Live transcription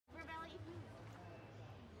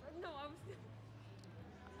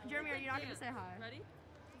Jeremy, are you not gonna say hi? Ready?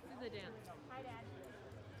 This is the dance. Hi, Dad.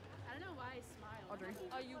 I don't know why I smile. Audrey.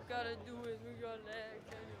 All you gotta do is move your legs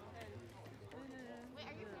and your head.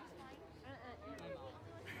 Wait, are you freestyling?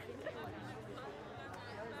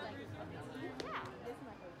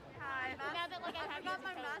 Hi. Now that like I got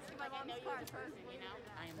my mask in my mom's car. You know?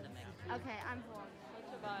 Okay, I'm vlogging.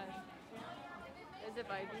 What's the vibe? Is it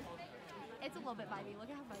vibey? It's a little bit vibey. Look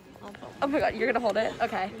at how vibey. Oh my god, you're gonna hold it?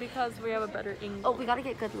 Okay. Because we have a better angle. Oh, we gotta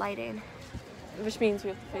get good lighting. Which means we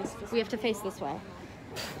have to face this We have to face this way.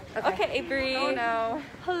 Okay, Avery. Oh no.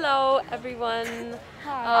 Hello, everyone.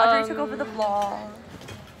 Audrey took over the vlog.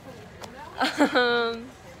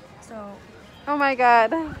 So, oh my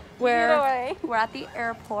god. We're at the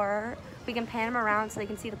airport. We can pan them around so they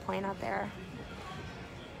can see the plane out there.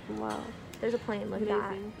 Wow. There's a plane, look at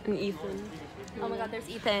that. And Ethan. Oh my god, there's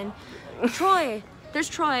Ethan. Troy! There's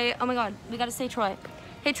Troy. Oh my god, we gotta say Troy.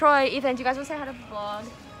 Hey Troy, Ethan, do you guys want to say hi to the vlog?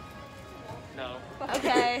 No.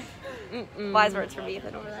 Okay. Wise words from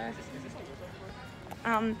Ethan over there.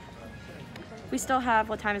 We still have,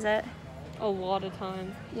 what time is it? A lot of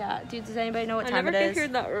time. Yeah, dude, does anybody know what I time never it get is? here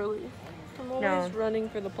that early. I'm always running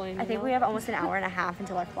for the plane. I think we have almost an hour and a half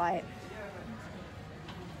until our flight.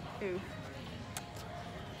 Ooh.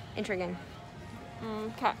 Intriguing.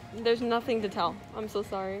 Okay. There's nothing to tell. I'm so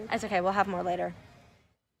sorry. That's okay, we'll have more later.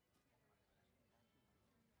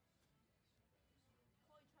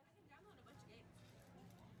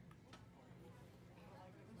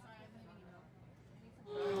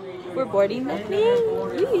 We're boarding the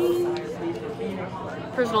plane.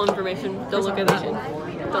 Personal information. Don't look at that.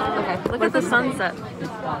 Okay, look at the sunset.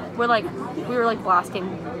 We were like blasting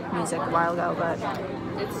music a while ago, but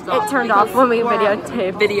it turned off when we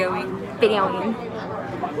videotaped. Videoing.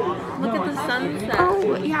 Look at the sunset.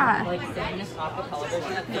 Oh, yeah.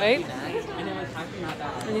 Right?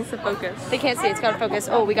 It needs to focus. They can't see, it's gotta focus.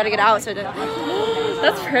 Oh, we gotta get out so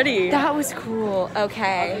That's pretty. that was cool.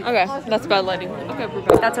 Okay. Okay, that's bad lighting. Okay, we're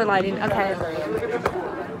back. That's our lighting. Okay.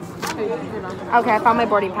 Okay, I found my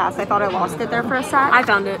boarding pass. I thought I lost it there for a sec. I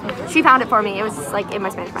found it. She found it for me. It was like in my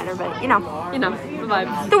Spanish binder, but you know. You know, the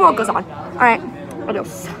vibe. The world goes on. All right.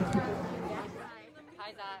 Adios.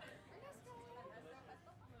 Hi, Zach.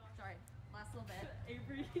 Sorry, last little bit.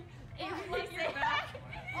 Avery, say hi.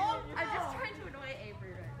 Oh, I'm just trying to annoy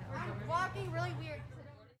Avery right now. I'm walking really weird.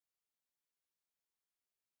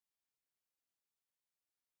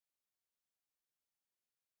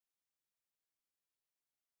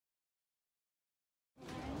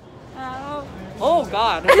 Oh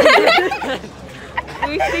God.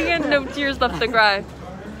 We singing No Tears Left to Cry.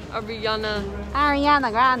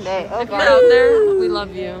 Ariana Grande. If you're out there, we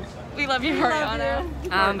love you. We love you, Ariana.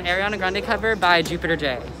 Ariana Grande cover by Jupiter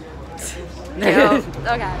J.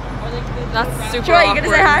 Okay. That's super Troy, you gonna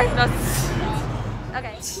say hi? That's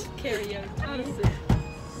Okay. karaoke.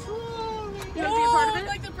 You want to be a part of it?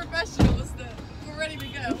 Like the professionals. We're ready to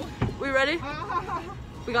go. We ready?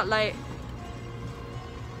 We got light.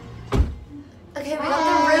 Okay, we got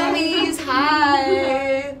the roomies.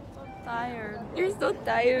 Hi. Tired. You're so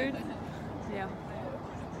tired. Yeah.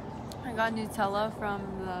 I got Nutella from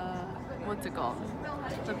the, what's it called?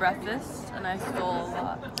 The breakfast, and I stole a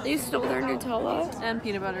lot. You stole their Nutella And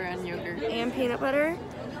peanut butter and yogurt. and peanut butter.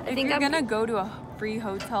 If you're gonna go to a free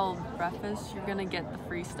hotel breakfast, you're gonna get the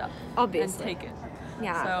free stuff. Obviously. And take it.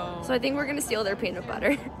 Yeah. So- So I think we're gonna steal their peanut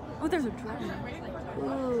butter. Oh, there's a drone.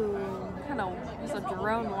 Ooh. There's a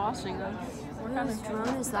drone watching us. What kind Whose of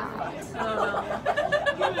drone is that? I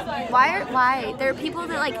don't know. Why? There are people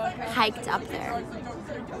that like hiked up there.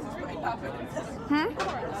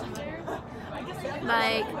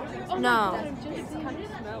 Like, no.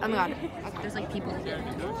 Oh my god. Okay, there's like people here.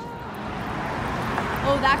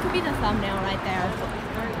 Oh, that could be the thumbnail right there.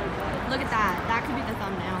 Look at that. That could be the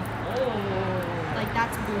thumbnail. Like,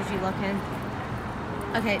 that's bougie looking.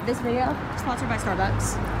 Okay, this video sponsored by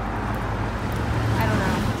Starbucks. I don't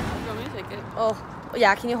know. You want me to take it? Oh,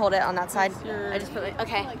 yeah, can you hold it on that side? Sure. I just put it,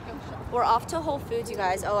 okay. We're off to Whole Foods, you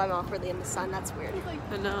guys. Oh, I'm awkwardly in the sun, that's weird.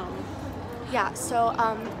 I know. Yeah, so,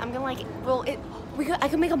 I'm gonna like, well, I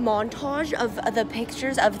could make a montage of the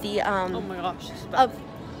pictures of the, Oh my gosh. It's bad.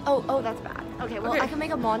 oh, that's bad. Okay, well, Okay. I can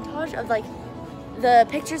make a montage of like, the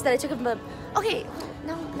pictures that I took of the, okay,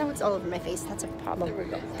 now it's all over my face, that's a problem.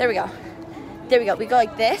 There we go. We go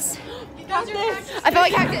like this. You guys are this. I feel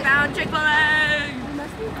like I could. Found Chick-fil-A! You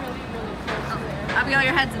must be really, really close there. I got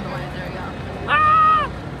your heads in the way. There we go. Ah!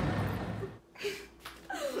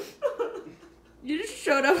 You just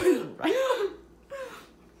showed up with rice.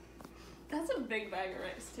 That's a big bag of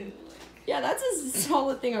rice, too. Yeah, that's a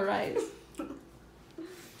solid thing of rice.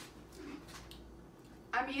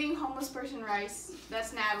 I I'm eating homeless person rice.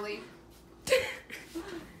 That's Natalie.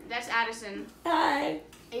 That's Addison. Hi.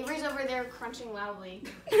 Avery's over there crunching loudly.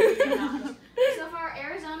 So far,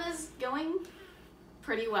 Arizona's going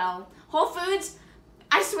pretty well. Whole Foods,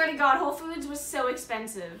 I swear to God, Whole Foods was so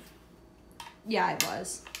expensive. Yeah, it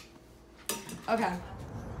was. Okay.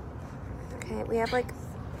 Okay, we have like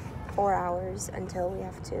 4 hours until we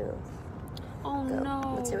have to Oh go.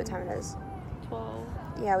 no. Let's see what time it is. 12.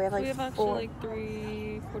 Yeah, we have like We have actually four. like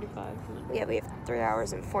 3:45 minutes. Yeah, we have 3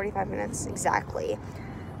 hours and 45 minutes exactly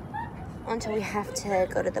until we have to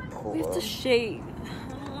go to the pool. We have to shave.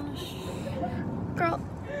 I don't want to shave. Girl,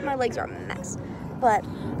 my legs are a mess. But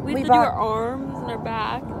We have to do bought- our arms and our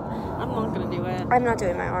back. I'm not gonna do it. I'm not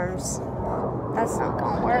doing my arms. That's not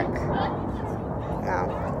gonna work.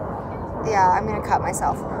 No. Yeah, I'm gonna cut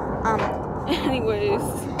myself.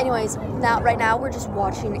 Anyways, right now we're just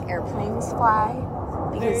watching airplanes fly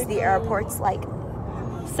because the airport's like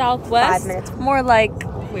Southwest. 5 minutes. More like.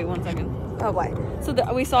 Wait 1 second. oh what? So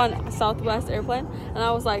we saw a Southwest airplane, and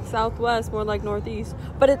I was like, Southwest, more like Northeast.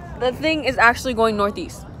 But the thing is actually going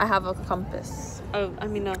Northeast. I have a compass. Oh, I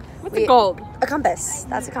mean, what's it called? A compass.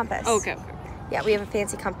 That's a compass. Oh, okay. Yeah, we have a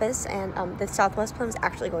fancy compass, and the Southwest plane is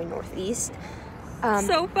actually going northeast. So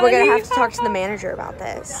We're gonna funny. have to talk to the manager about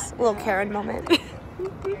this. A little Karen moment.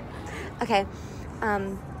 Okay.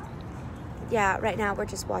 Yeah, right now we're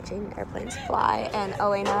just watching airplanes fly, and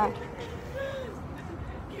Elena.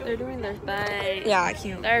 They're doing their thing. Yeah,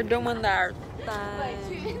 cute. They're doing their Like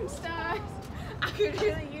thing. shooting stars. I could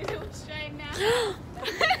really use a wish right now.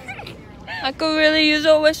 I could really use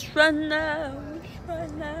a wish right now. Wish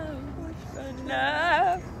right now. Wish right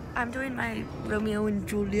now. I'm doing my Romeo and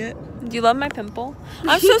Juliet. Do you love my pimple?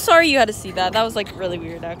 I'm so sorry you had to see that. That was like really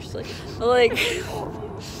weird, actually. Like,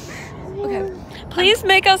 Okay. please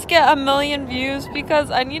make us get 1 million views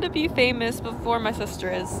because I need to be famous before my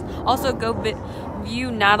sister is. Also, go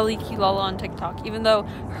view Natalie Kilala on TikTok, even though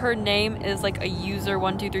her name is like a user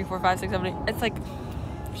 1 2 3 4 5 6 7 8. It's like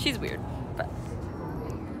she's weird, but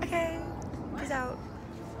Okay. Peace out.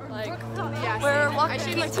 like Yeah, we're I walking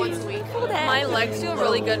shave like once a week. my legs feel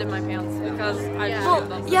really good in my pants because I just Well,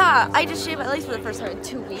 shaved them. yeah, I just shaved at least for the first time in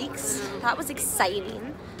 2 weeks. That was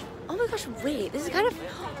exciting. Oh my gosh, wait, this is kind of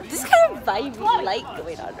vibey light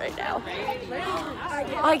going on right now.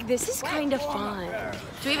 Like, this is kind of fun.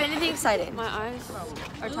 Do we have anything exciting? My eyes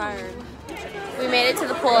are tired. We made it to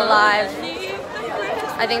the pool alive.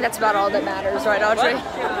 I think that's about all that matters, right, Audrey?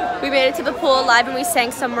 We made it to the pool alive and we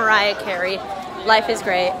sang some Mariah Carey. Life is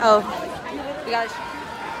great. Oh, we got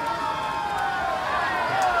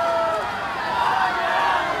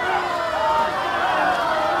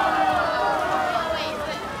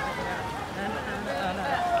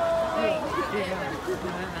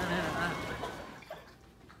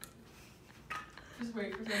Just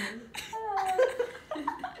wait for something.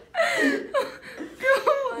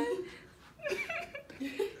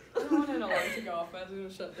 I don't want an alarm to go off, but I was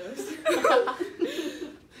gonna shut this.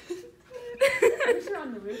 You're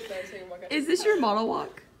on the roof though, so you can walk out. Is this your model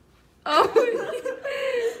walk? Oh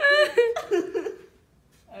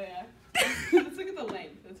yeah. Let's look at the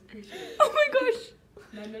length. Let's appreciate it. Oh my gosh.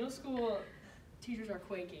 My middle school teachers are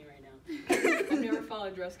quaking right now. I've never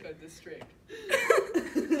followed dress code this strict.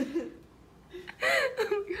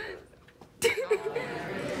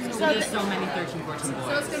 There's so many 13, 14 boys.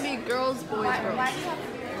 So it's gonna be girls, boys, girls.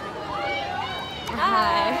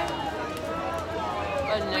 Hi.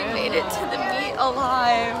 We made it to the meet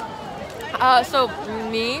alive. So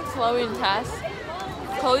me, Chloe, and Tess,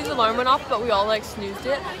 Chloe's alarm went off, but we all like snoozed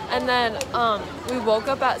it, and then we woke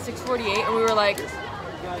up at 6:48, and we were like,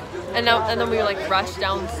 and then we like rushed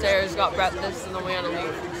downstairs, got breakfast, and then we had to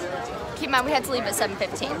leave. Keep in mind, we had to leave at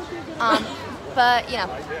 7:15. But, you know,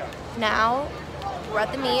 now we're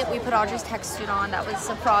at the meet. We put Audrey's tech suit on. That was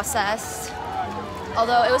a process.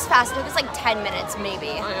 Although it was fast. It took us like 10 minutes,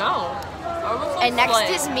 maybe. I know. I was so And next slick.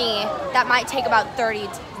 is me. That might take about 30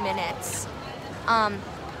 minutes. But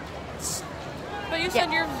you yeah.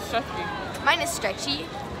 said yours is stretchy. Mine is stretchy.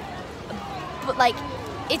 But, like,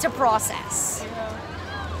 it's a process.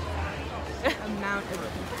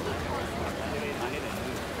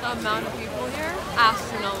 The amount of people here,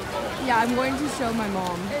 astronomical. Yeah, I'm going to show my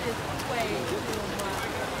mom. It is way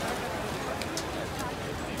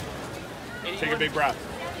Take a big breath.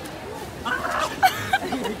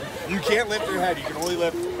 You can't lift your head. You can only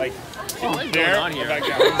lift like there on here? and back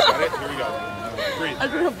down. Got it? Here we go. Breathe.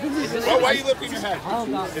 Why are you lifting your head? Oh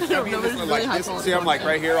God. It's gonna be this like this. See, I'm like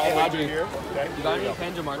right here, all the way to here. Okay. You got any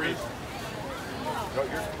pens or markers?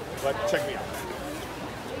 No, check me out.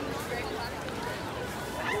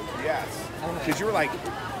 Yes. Because you were like,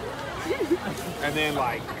 and then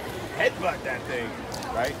like headbutt that thing,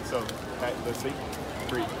 right? So let's see,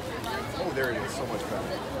 3. Oh, there it is. So much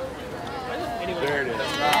better. There it is.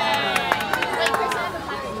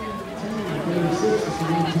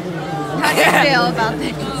 How do you feel about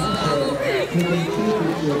this?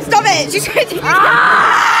 Stop it! She's trying to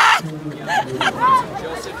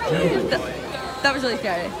That was really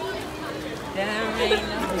scary.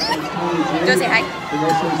 Go say hi.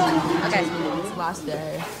 Okay. It's last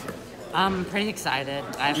day. I'm pretty excited.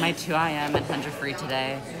 I have my 2 IM and 100 free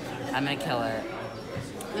today. I'm gonna kill it.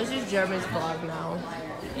 This is Jeremy's vlog now.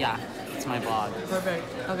 Yeah, it's my vlog. Perfect.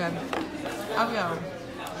 Okay. I'll go.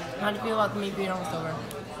 How do you feel about the meat being almost over?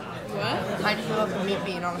 What? How do you feel about the meat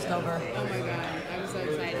being almost over? Oh my god, I'm so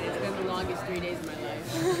excited. It's been the longest 3 days of my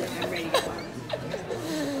life. I'm ready to go home.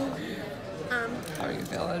 How are you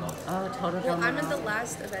feeling? Oh, totally. Well, I'm at the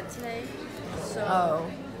last event today, so.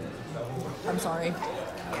 Oh. I'm sorry.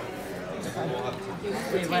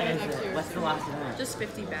 Wait, what is it? What's the last one? Just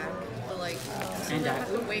 50 back, but like, And I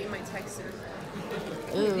have to wait in my Texas.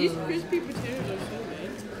 These crispy potatoes are so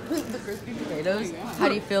good. The crispy potatoes. How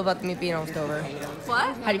do you feel about the meat being almost over?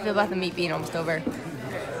 What? How do you feel about the meat being almost over?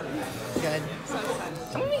 Good.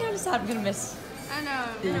 I'm gonna be kind of sad. I'm gonna miss I know.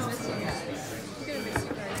 these. I'm gonna miss you guys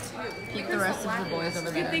too. Keep the rest of the boys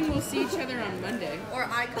over Good there. thing we'll see each other on Monday. Or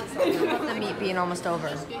I could The meat being almost over.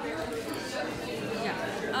 Yeah.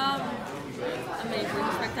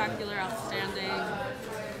 Amazing, spectacular, outstanding,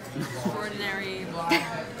 extraordinary.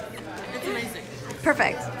 It's amazing.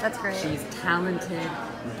 Perfect. That's great. She's talented,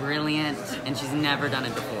 brilliant, and she's never done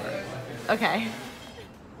it before. Okay.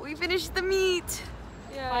 We finished the meat.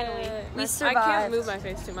 Yeah. Finally. We I survived. can't move my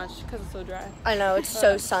face too much because it's so dry. I know, it's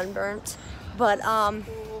so sunburnt. But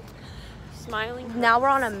Smiling. now we're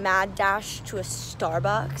on a mad dash to a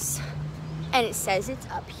Starbucks. And it says it's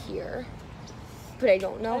up here. But I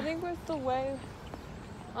don't I know. think with the way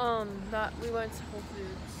that we went to Whole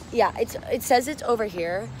Foods. Yeah, it says it's over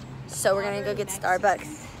here. So we're gonna go get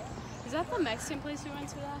Starbucks. Is that the Mexican place we went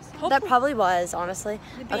to last time? That probably was, honestly.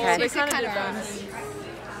 They Okay. kind of did both.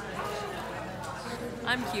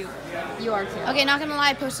 I'm cute. You are cute. Okay, not gonna lie,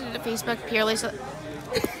 I posted it to Facebook purely so.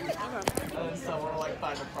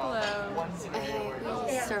 Hello.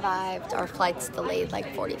 We survived. Our flight's delayed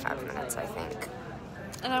like 45 minutes, I think.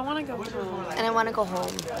 And I want to go home. And I want to go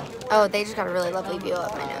home. Oh, they just got a really lovely view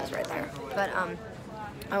of my nose right there. But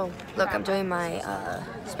oh, look, I'm doing my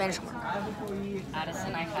Spanish homework.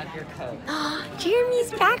 Addison, I have your coat.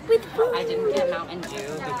 Jeremy's back with food. I didn't get Mountain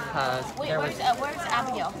Dew because there was Where's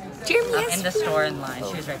Abigail? Jeremy up has in the store in line.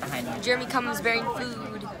 She was right behind me. Jeremy comes bearing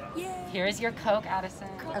food. Here is your Coke, Addison.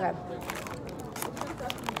 Okay.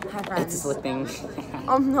 Hi, It's friends. slipping.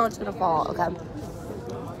 Oh no, it's gonna fall. Okay.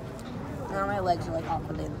 Now my legs are like off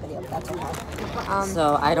for the video. That's okay.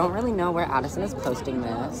 So I don't really know where Addison is posting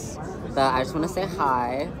this, but I just want to say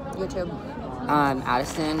hi. YouTube.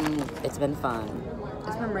 Addison, it's been fun.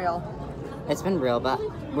 It's been real. It's been real, but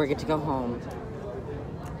we're good to go home.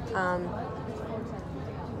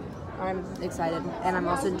 I'm excited, and I'm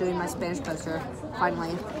also doing my Spanish poster.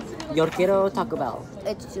 Finally, Yo quiero Taco Bell.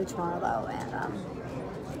 it's due tomorrow though, and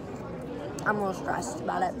I'm a little stressed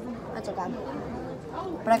about it. That's okay.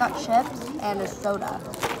 But I got chips and a soda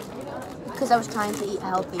because I was trying to eat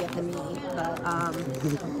healthy at the meet. But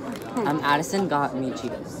Addison got me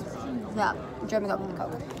Cheetos. yeah, Jeremy got me the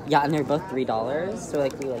Coke. Yeah, and they're both $3. So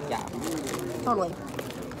like yeah. Totally.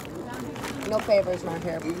 No favors around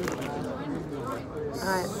here.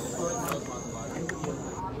 Alright.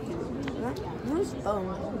 Whose phone?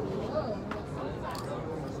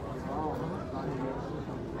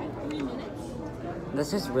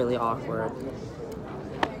 This is really awkward.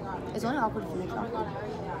 It's only awkward for me.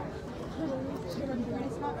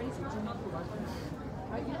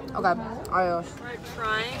 Okay, adios. We're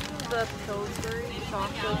trying the Pillsbury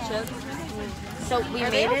chocolate chips. So we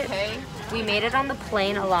made it. Okay. We made it on the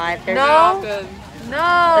plane alive. There's Not good.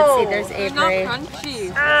 Let's see. There's They're not Avery.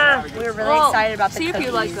 crunchy. We were really Well, excited about the see if cookies,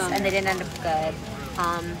 you like them. and they didn't end up good.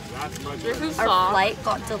 They're too Our soft. flight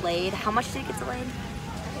got delayed. How much did it get delayed?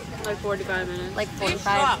 Like 45 minutes. Like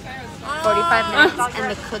 45 minutes,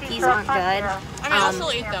 and the cookies aren't good. I mean, I'll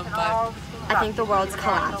still eat them, but I think the world's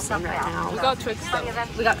collapsing right now. We got Twix though.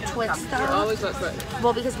 We got Twix We though. always got Twix.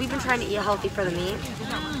 Well, because we've been trying to eat healthy for the meet.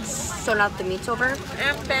 So now that the meet's over,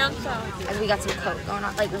 And Fanta. and we got some Coke going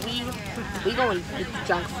on. Like we go and eat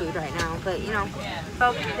junk food right now, but you know,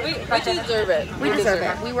 We deserve it. we deserve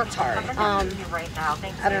it. We worked hard. I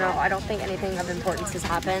don't know. I don't think anything of importance has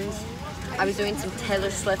happened. I was doing some Taylor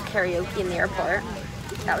Swift karaoke in the airport.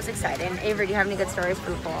 That was exciting. Avery, do you have any good stories for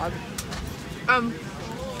the vlog?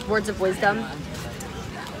 Words of wisdom.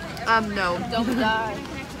 No. Don't die.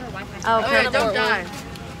 Okay, Don't die.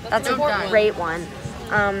 that's a Don't die. great one.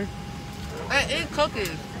 Eat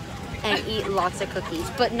cookies. And eat lots of cookies,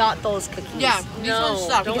 but not those cookies. Yeah, these ones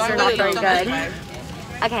suck. These are not very good.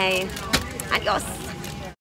 Okay, adios.